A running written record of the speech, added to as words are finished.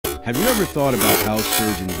Have you ever thought about how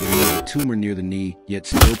surgeons remove a tumor near the knee yet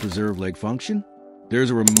still preserve leg function?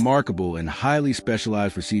 There's a remarkable and highly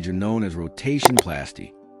specialized procedure known as rotation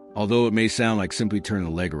plasty. Although it may sound like simply turning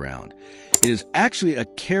the leg around, it is actually a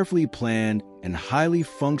carefully planned and highly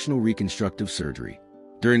functional reconstructive surgery.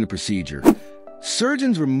 During the procedure,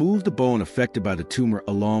 surgeons remove the bone affected by the tumor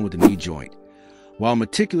along with the knee joint, while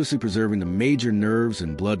meticulously preserving the major nerves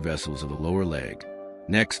and blood vessels of the lower leg.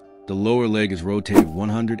 Next, the lower leg is rotated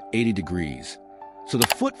 180 degrees, so the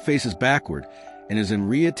foot faces backward and is then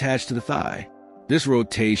reattached to the thigh. This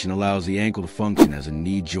rotation allows the ankle to function as a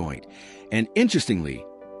knee joint, and interestingly,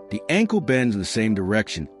 the ankle bends in the same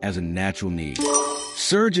direction as a natural knee.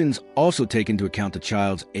 Surgeons also take into account the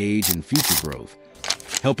child's age and future growth,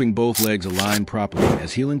 helping both legs align properly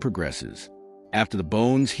as healing progresses. After the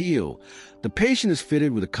bones heal, the patient is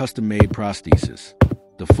fitted with a custom-made prosthesis.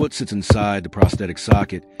 The foot sits inside the prosthetic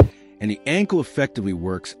socket, and the ankle effectively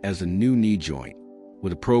works as a new knee joint.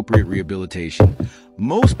 With appropriate rehabilitation,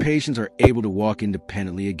 most patients are able to walk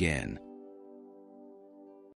independently again.